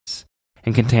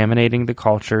and contaminating the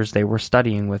cultures they were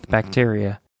studying with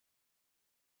bacteria.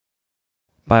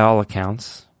 By all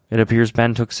accounts, it appears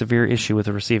Ben took severe issue with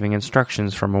receiving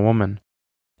instructions from a woman,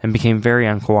 and became very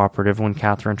uncooperative when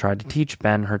Catherine tried to teach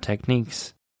Ben her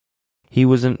techniques. He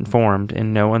was informed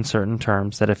in no uncertain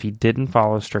terms that if he didn't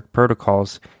follow strict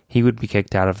protocols, he would be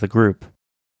kicked out of the group.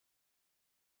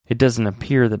 It doesn't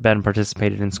appear that Ben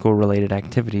participated in school-related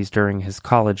activities during his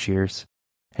college years,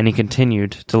 and he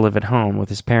continued to live at home with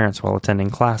his parents while attending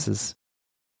classes.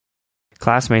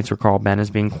 Classmates recall Ben as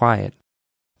being quiet,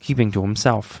 keeping to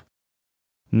himself.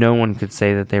 No one could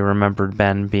say that they remembered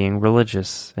Ben being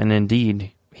religious, and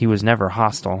indeed, he was never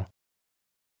hostile.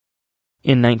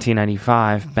 In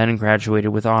 1995, Ben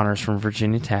graduated with honors from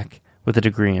Virginia Tech with a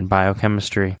degree in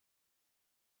biochemistry.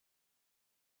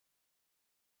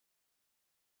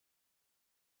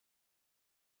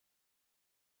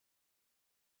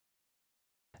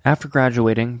 After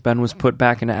graduating, Ben was put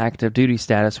back into active duty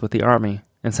status with the Army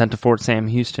and sent to Fort Sam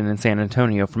Houston in San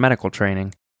Antonio for medical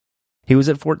training. He was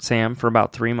at Fort Sam for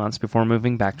about 3 months before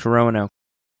moving back to Roanoke,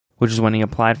 which is when he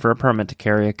applied for a permit to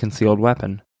carry a concealed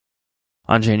weapon.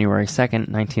 On January 2,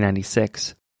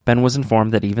 1996, Ben was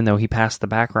informed that even though he passed the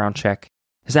background check,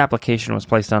 his application was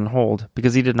placed on hold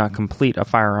because he did not complete a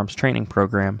firearms training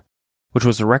program, which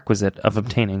was a requisite of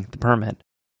obtaining the permit.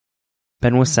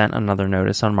 Ben was sent another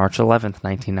notice on March 11,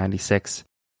 1996,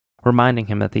 reminding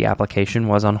him that the application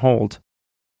was on hold.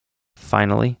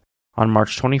 Finally, on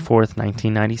March 24,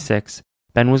 1996,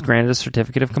 Ben was granted a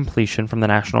certificate of completion from the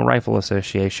National Rifle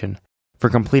Association for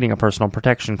completing a personal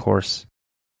protection course.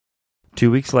 2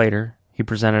 weeks later, he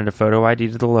presented a photo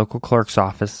ID to the local clerk's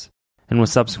office and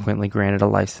was subsequently granted a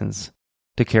license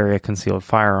to carry a concealed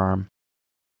firearm.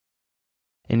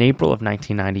 In April of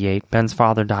 1998, Ben's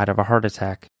father died of a heart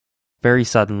attack, very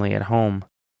suddenly at home.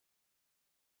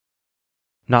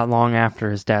 Not long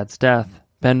after his dad's death,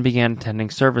 Ben began attending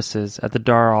services at the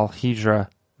Dar al-Hijra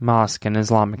Mosque and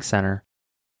Islamic Center.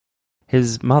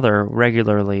 His mother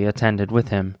regularly attended with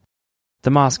him. The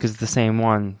mosque is the same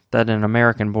one that an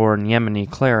American-born Yemeni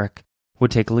cleric would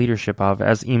take leadership of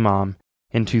as imam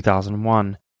in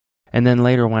 2001, and then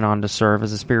later went on to serve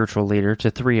as a spiritual leader to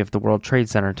 3 of the World Trade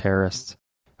Center terrorists,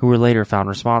 who were later found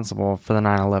responsible for the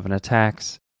 9/11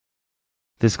 attacks.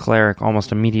 This cleric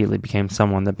almost immediately became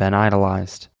someone that Ben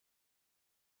idolized.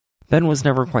 Ben was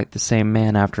never quite the same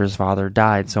man after his father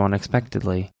died so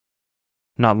unexpectedly.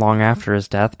 Not long after his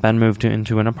death, Ben moved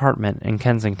into an apartment in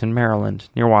Kensington, Maryland,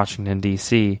 near Washington,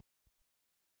 D.C.,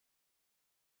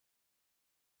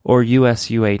 or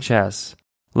USUHS,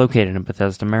 located in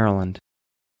Bethesda, Maryland.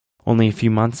 Only a few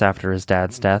months after his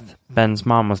dad's death, Ben's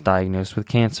mom was diagnosed with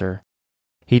cancer.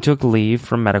 He took leave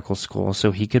from medical school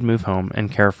so he could move home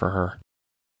and care for her.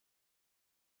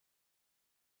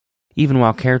 Even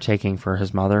while caretaking for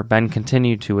his mother, Ben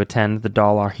continued to attend the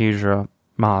Dar al-Hijra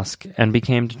Mosque and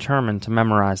became determined to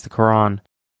memorize the Quran.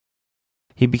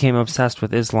 He became obsessed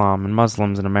with Islam and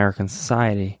Muslims in American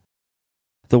society.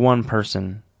 The one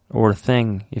person, or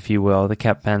thing, if you will, that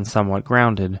kept Ben somewhat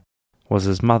grounded was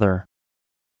his mother.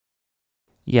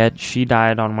 Yet she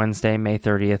died on Wednesday, May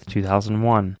 30th,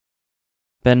 2001.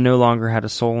 Ben no longer had a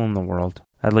soul in the world,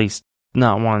 at least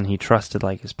not one he trusted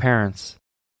like his parents.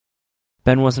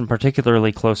 Ben wasn't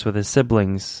particularly close with his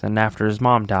siblings, and after his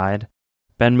mom died,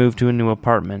 Ben moved to a new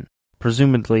apartment,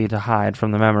 presumably to hide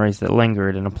from the memories that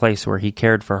lingered in a place where he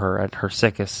cared for her at her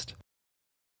sickest.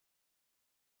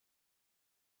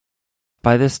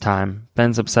 By this time,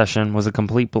 Ben's obsession was a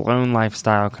complete blown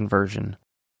lifestyle conversion.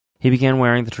 He began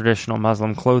wearing the traditional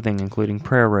Muslim clothing, including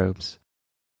prayer robes.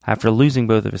 After losing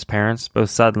both of his parents, both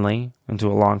suddenly,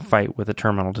 into a long fight with a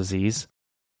terminal disease,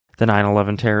 the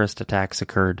 9/11 terrorist attacks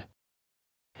occurred.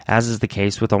 As is the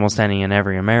case with almost any and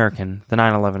every American, the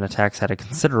 9/11 attacks had a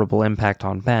considerable impact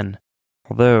on Ben,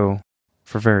 although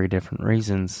for very different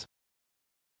reasons.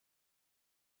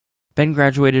 Ben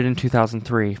graduated in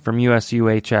 2003 from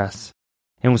USUHS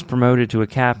and was promoted to a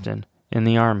captain in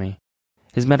the Army.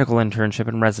 His medical internship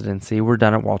and residency were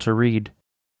done at Walter Reed.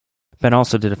 Ben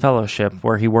also did a fellowship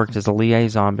where he worked as a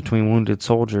liaison between wounded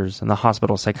soldiers and the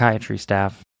hospital psychiatry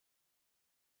staff.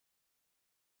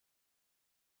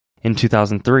 In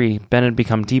 2003, Ben had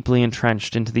become deeply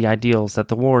entrenched into the ideals that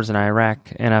the wars in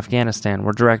Iraq and Afghanistan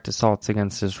were direct assaults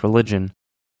against his religion.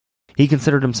 He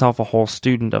considered himself a whole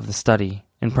student of the study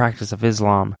and practice of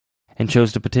Islam and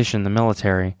chose to petition the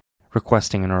military,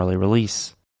 requesting an early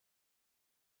release.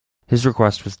 His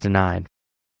request was denied.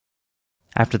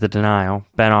 After the denial,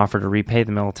 Ben offered to repay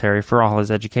the military for all his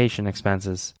education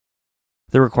expenses.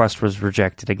 The request was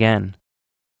rejected again.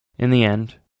 In the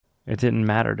end, it didn't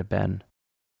matter to Ben.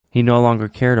 He no longer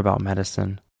cared about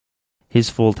medicine. His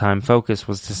full-time focus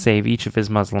was to save each of his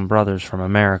Muslim brothers from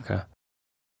America.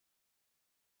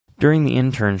 During the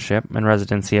internship and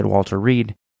residency at Walter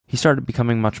Reed, he started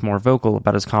becoming much more vocal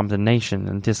about his condemnation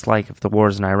and dislike of the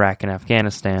wars in Iraq and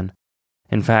Afghanistan.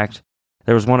 In fact,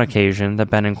 there was one occasion that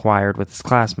Ben inquired with his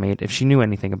classmate if she knew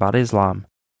anything about Islam.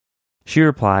 She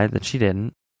replied that she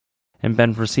didn't, and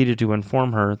Ben proceeded to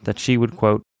inform her that she would,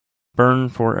 quote, burn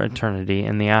for eternity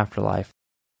in the afterlife.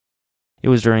 It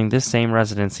was during this same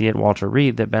residency at Walter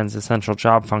Reed that Ben's essential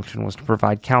job function was to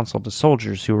provide counsel to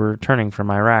soldiers who were returning from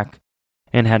Iraq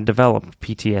and had developed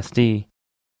PTSD,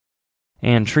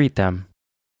 and treat them.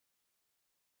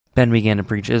 Ben began to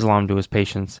preach Islam to his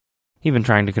patients, even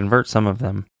trying to convert some of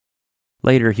them.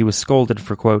 Later, he was scolded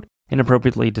for, quote,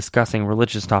 inappropriately discussing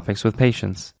religious topics with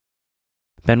patients.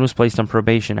 Ben was placed on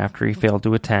probation after he failed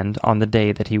to attend on the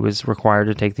day that he was required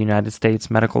to take the United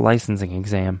States medical licensing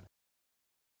exam.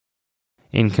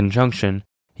 In conjunction,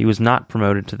 he was not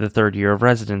promoted to the third year of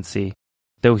residency,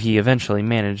 though he eventually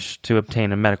managed to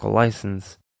obtain a medical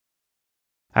license.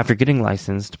 After getting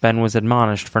licensed, Ben was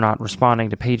admonished for not responding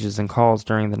to pages and calls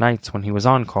during the nights when he was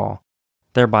on call,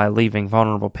 thereby leaving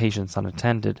vulnerable patients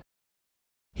unattended.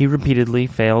 He repeatedly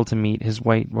failed to meet his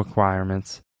weight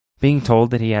requirements, being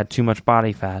told that he had too much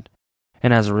body fat,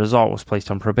 and as a result was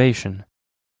placed on probation,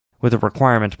 with a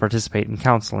requirement to participate in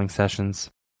counseling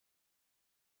sessions.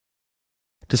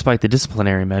 Despite the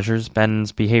disciplinary measures,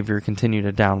 Ben's behavior continued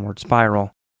a downward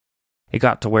spiral. It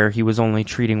got to where he was only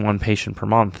treating one patient per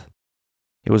month.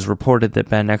 It was reported that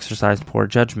Ben exercised poor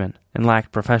judgment and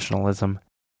lacked professionalism.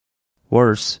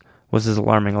 Worse was his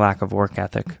alarming lack of work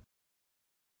ethic.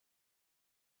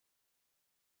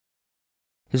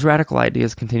 His radical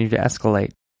ideas continued to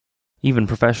escalate, even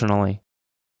professionally.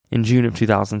 In June of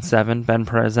 2007, Ben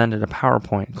presented a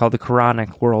PowerPoint called the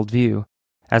Quranic Worldview,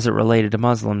 as it related to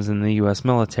Muslims in the U.S.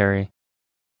 military.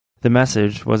 The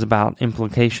message was about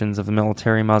implications of the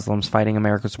military Muslims fighting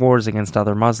America's wars against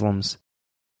other Muslims.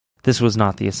 This was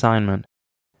not the assignment.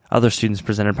 Other students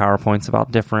presented PowerPoints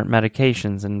about different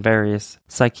medications and various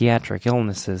psychiatric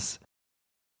illnesses.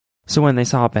 So when they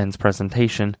saw Ben's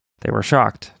presentation, they were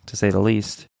shocked, to say the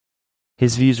least.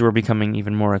 His views were becoming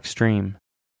even more extreme,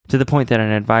 to the point that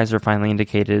an advisor finally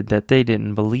indicated that they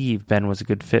didn't believe Ben was a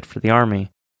good fit for the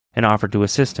Army, and offered to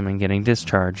assist him in getting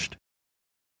discharged.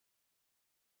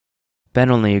 Ben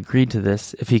only agreed to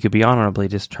this if he could be honorably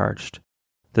discharged,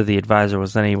 though the advisor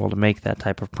was unable to make that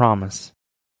type of promise.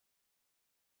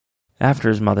 After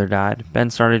his mother died, Ben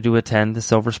started to attend the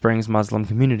Silver Springs Muslim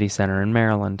Community Center in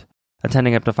Maryland,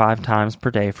 attending up to 5 times per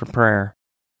day for prayer.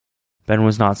 Ben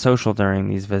was not social during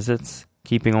these visits,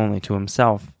 keeping only to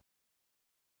himself.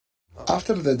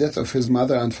 After the death of his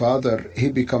mother and father,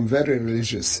 he became very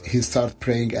religious. He started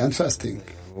praying and fasting.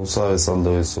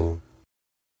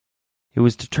 It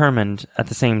was determined at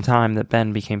the same time that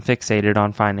Ben became fixated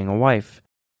on finding a wife.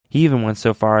 He even went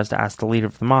so far as to ask the leader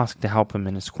of the mosque to help him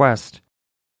in his quest.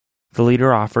 The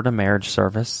leader offered a marriage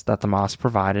service that the mosque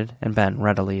provided, and Ben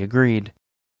readily agreed.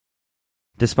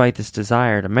 Despite this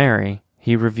desire to marry,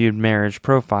 he reviewed marriage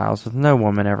profiles with no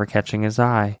woman ever catching his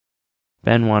eye.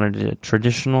 Ben wanted a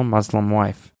traditional Muslim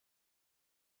wife.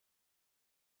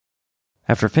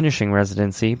 After finishing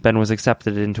residency, Ben was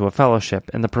accepted into a fellowship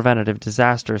in the Preventative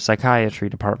Disaster Psychiatry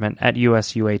Department at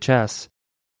USUHS,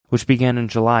 which began in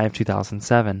July of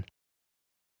 2007.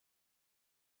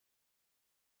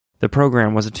 The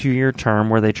program was a 2-year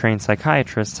term where they trained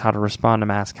psychiatrists how to respond to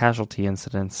mass casualty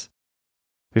incidents.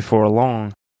 Before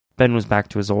long, Ben was back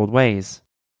to his old ways.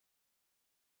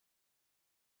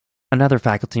 Another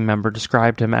faculty member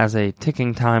described him as a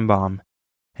ticking time bomb,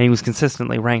 and he was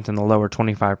consistently ranked in the lower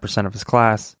 25% of his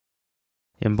class.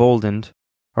 Emboldened,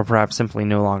 or perhaps simply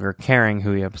no longer caring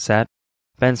who he upset,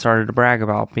 Ben started to brag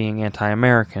about being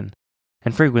anti-American,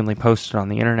 and frequently posted on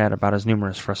the internet about his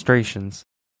numerous frustrations.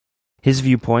 His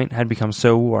viewpoint had become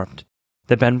so warped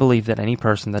that Ben believed that any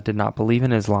person that did not believe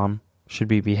in Islam should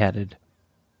be beheaded.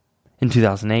 In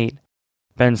 2008,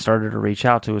 Ben started to reach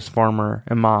out to his former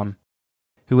imam,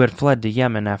 who had fled to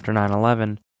Yemen after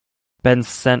 9/11. Ben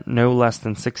sent no less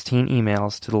than 16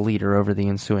 emails to the leader over the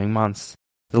ensuing months.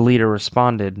 The leader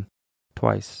responded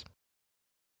twice.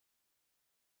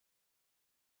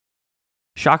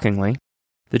 Shockingly,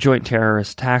 the Joint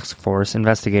Terrorist Task Force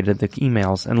investigated the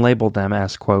emails and labeled them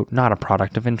as, quote, not a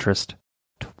product of interest.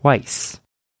 Twice.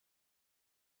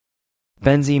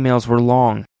 Ben's emails were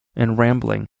long and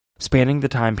rambling, spanning the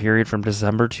time period from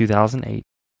December 2008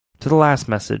 to the last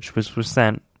message, which was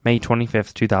sent May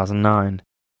 25, 2009.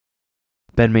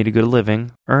 Ben made a good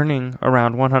living, earning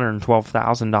around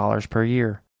 $112,000 per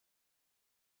year.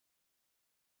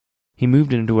 He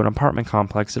moved into an apartment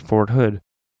complex at Fort Hood,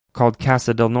 called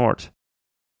Casa del Norte,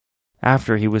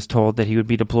 after he was told that he would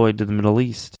be deployed to the Middle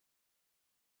East.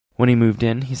 When he moved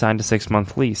in, he signed a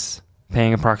 6-month lease,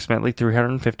 paying approximately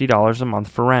 $350 a month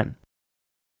for rent.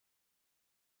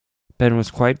 Ben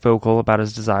was quite vocal about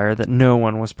his desire that no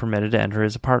one was permitted to enter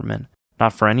his apartment,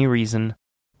 not for any reason,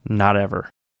 not ever.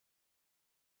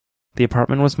 The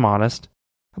apartment was modest,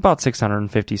 about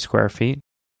 650 square feet,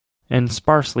 and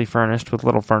sparsely furnished with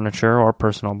little furniture or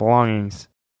personal belongings.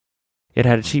 It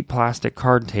had a cheap plastic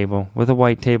card table with a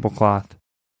white tablecloth,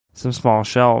 some small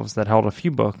shelves that held a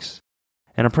few books,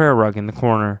 and a prayer rug in the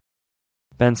corner.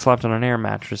 Ben slept on an air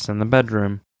mattress in the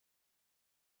bedroom.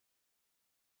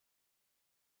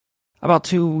 About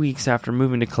 2 weeks after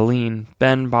moving to Killeen,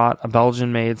 Ben bought a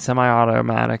Belgian-made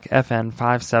semi-automatic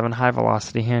FN-57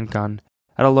 high-velocity handgun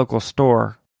at a local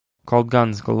store called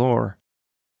Guns Galore.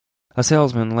 A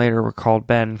salesman later recalled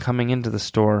Ben coming into the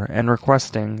store and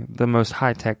requesting the most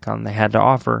high-tech gun they had to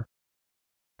offer.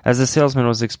 As the salesman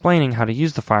was explaining how to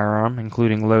use the firearm,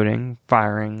 including loading,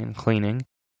 firing, and cleaning,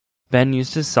 Ben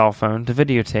used his cell phone to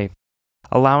videotape,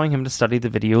 allowing him to study the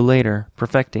video later,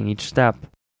 perfecting each step.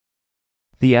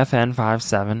 The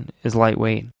FN-57 is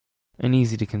lightweight and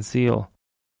easy to conceal,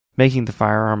 making the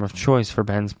firearm of choice for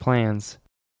Ben's plans.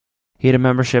 He had a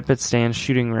membership at Stan's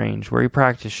shooting range where he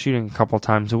practiced shooting a couple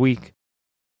times a week.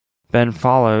 Ben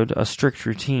followed a strict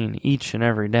routine each and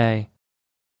every day.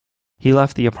 He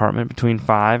left the apartment between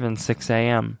 5 and 6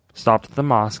 a.m., stopped at the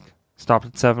mosque, stopped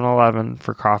at 7-Eleven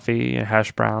for coffee and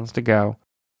hash browns to go,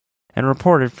 and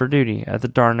reported for duty at the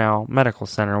Darnell Medical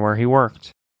Center where he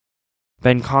worked.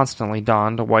 Ben constantly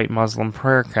donned a white Muslim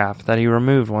prayer cap that he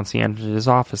removed once he entered his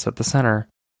office at the center.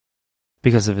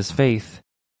 Because of his faith,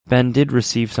 Ben did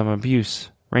receive some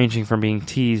abuse, ranging from being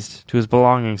teased to his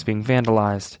belongings being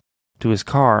vandalized, to his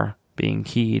car being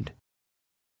keyed.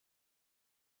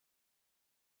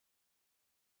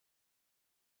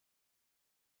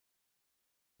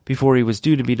 Before he was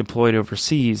due to be deployed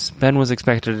overseas, Ben was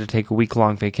expected to take a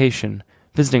week-long vacation,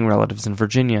 visiting relatives in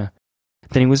Virginia.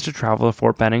 Then he was to travel to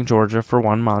Fort Benning, Georgia for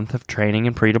 1 month of training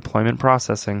and pre-deployment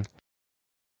processing.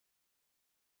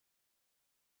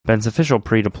 Ben's official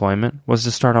pre-deployment was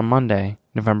to start on Monday,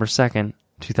 November 2nd,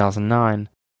 2009.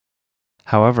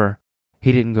 However,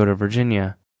 he didn't go to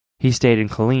Virginia. He stayed in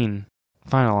Killeen,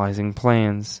 finalizing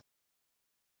plans.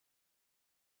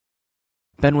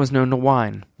 Ben was known to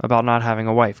whine about not having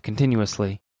a wife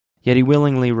continuously, yet he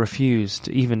willingly refused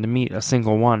even to meet a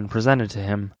single one presented to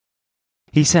him.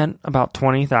 He sent about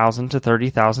 $20,000 to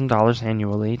 $30,000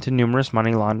 annually to numerous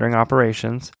money laundering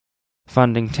operations,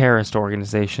 funding terrorist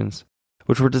organizations,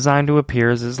 which were designed to appear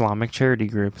as Islamic charity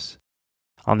groups.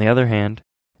 On the other hand,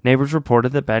 neighbors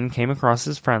reported that Ben came across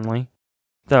as friendly,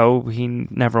 though he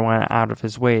never went out of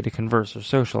his way to converse or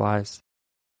socialize.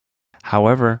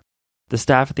 However, the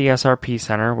staff at the SRP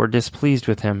Center were displeased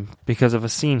with him because of a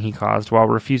scene he caused while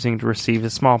refusing to receive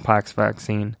his smallpox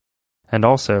vaccine, and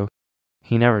also,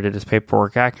 he never did his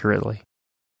paperwork accurately.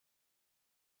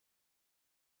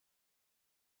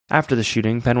 After the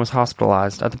shooting, Ben was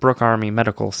hospitalized at the Brooke Army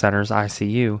Medical Center's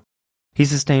ICU. He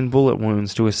sustained bullet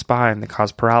wounds to his spine that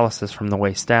caused paralysis from the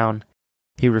waist down.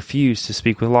 He refused to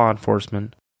speak with law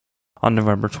enforcement. On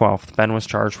November 12th, Ben was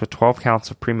charged with 12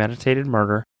 counts of premeditated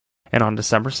murder, and on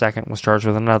December 2nd was charged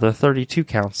with another 32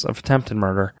 counts of attempted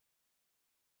murder.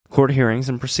 Court hearings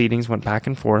and proceedings went back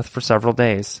and forth for several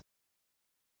days.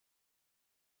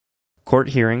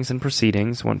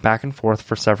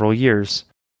 Years,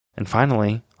 and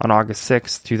finally, on August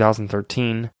 6,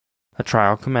 2013, a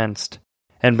trial commenced,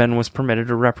 and Ben was permitted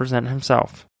to represent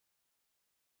himself.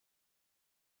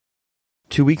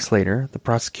 2 weeks later, the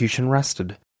prosecution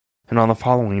rested, and on the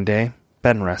following day,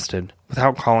 Ben rested,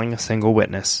 without calling a single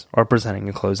witness or presenting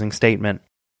a closing statement.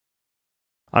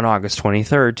 On August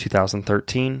 23,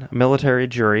 2013, a military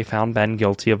jury found Ben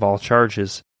guilty of all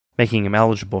charges, making him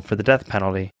eligible for the death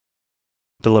penalty.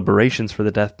 Deliberations for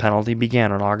the death penalty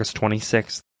began on August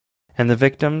 26th, and the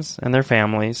victims and their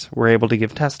families were able to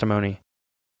give testimony.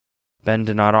 Ben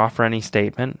did not offer any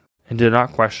statement and did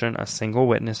not question a single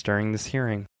witness during this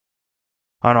hearing.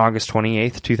 On August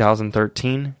 28,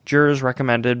 2013, jurors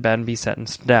recommended Ben be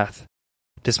sentenced to death,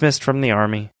 dismissed from the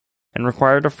Army, and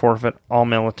required to forfeit all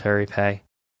military pay.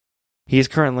 He is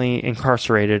currently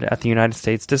incarcerated at the United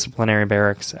States Disciplinary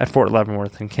Barracks at Fort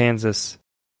Leavenworth in Kansas.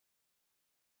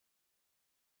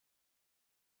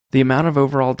 The amount of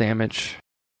overall damage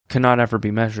cannot ever be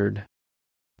measured.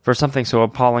 For something so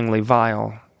appallingly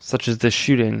vile, such as this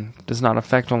shooting, does not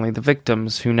affect only the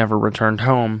victims who never returned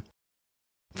home.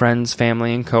 Friends,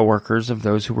 family, and co-workers of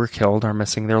those who were killed are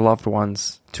missing their loved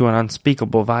ones to an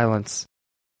unspeakable violence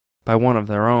by one of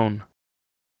their own.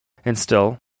 And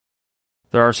still,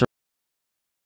 There are